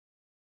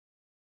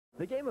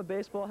The game of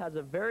baseball has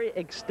a very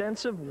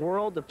extensive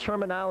world of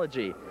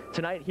terminology.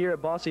 Tonight here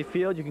at Bosse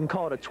Field, you can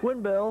call it a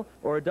twin bill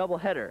or a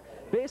doubleheader.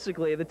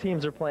 Basically, the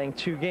teams are playing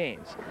two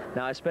games.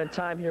 Now, I spent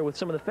time here with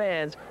some of the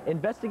fans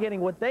investigating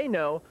what they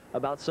know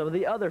about some of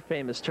the other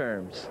famous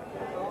terms.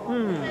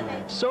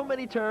 So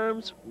many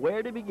terms,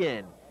 where to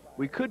begin?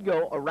 We could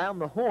go around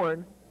the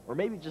horn, or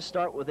maybe just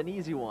start with an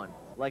easy one,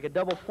 like a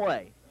double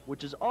play,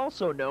 which is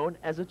also known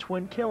as a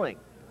twin killing.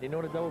 Do you know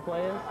what a double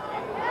play is?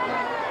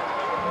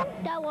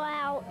 Double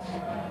out.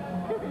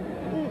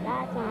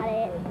 That's not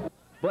it.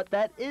 But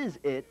that is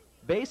it.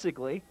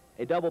 Basically,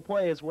 a double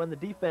play is when the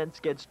defense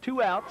gets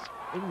 2 outs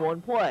in one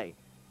play.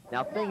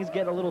 Now things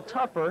get a little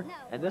tougher,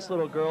 and this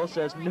little girl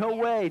says no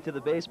way to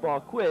the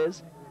baseball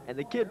quiz, and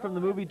the kid from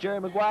the movie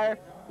Jerry Maguire,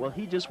 well,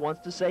 he just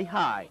wants to say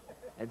hi.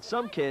 And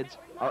some kids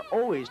are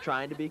always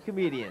trying to be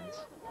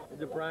comedians.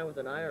 Is it Brian with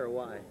an I or a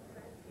Y?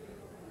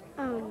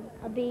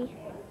 A B.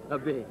 A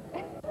B.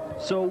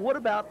 So what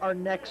about our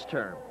next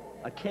term?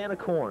 A can of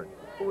corn.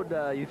 What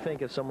would you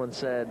think if someone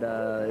said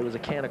it was a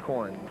can of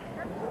corn?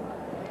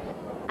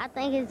 I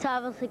think it's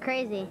obviously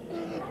crazy.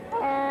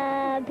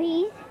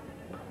 Peas.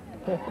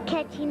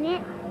 Catching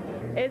it.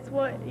 It's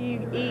what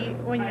you eat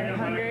when you're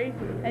hungry,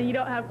 and you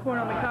don't have corn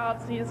on the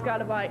cob, so you just got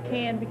to buy it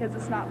canned because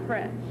it's not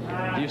fresh.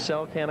 Do you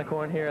sell a can of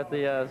corn here at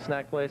the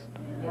snack place?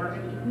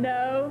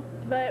 No,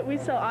 but we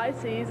sell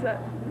ices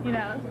that, you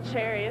know,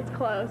 cherry, it's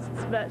close,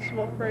 it's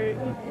vegetable fruit.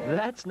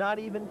 That's not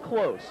even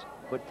close,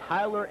 but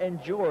Tyler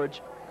and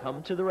George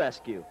come to the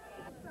rescue.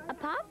 A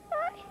pop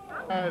pie?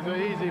 It's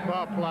an easy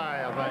pop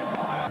fly,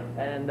 I think.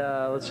 And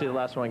let's see the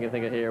last one I can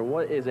think of here.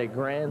 What is a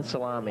grand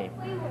salami?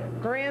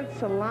 Grand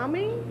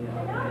salami?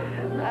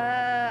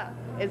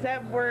 Is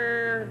that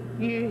where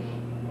you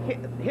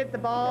hit the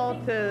ball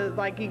to,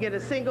 like, you get a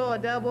single, a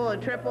double, a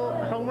triple,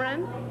 a home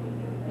run?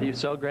 Do you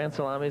sell grand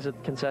salamis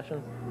at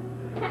concessions?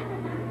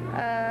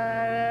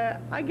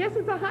 I guess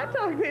it's a hot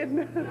dog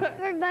then.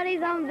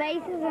 Everybody's on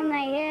bases and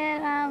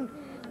they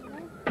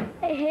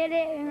hit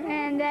it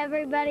and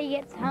everybody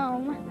gets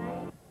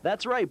home.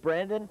 That's right,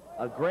 Brandon.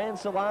 A grand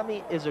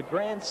salami is a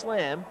grand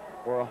slam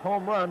or a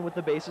home run with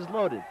the bases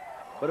loaded.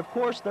 But of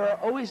course, there are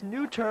always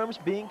new terms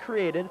being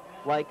created,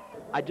 like,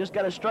 I just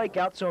got a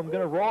strikeout, so I'm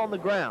going to roll on the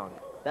ground.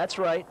 That's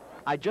right,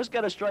 I just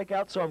got a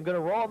strikeout, so I'm going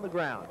to roll on the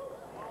ground.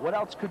 What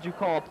else could you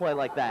call a play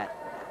like that?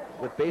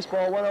 With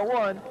Baseball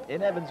 101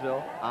 in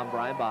Evansville, I'm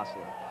Brian Bosse.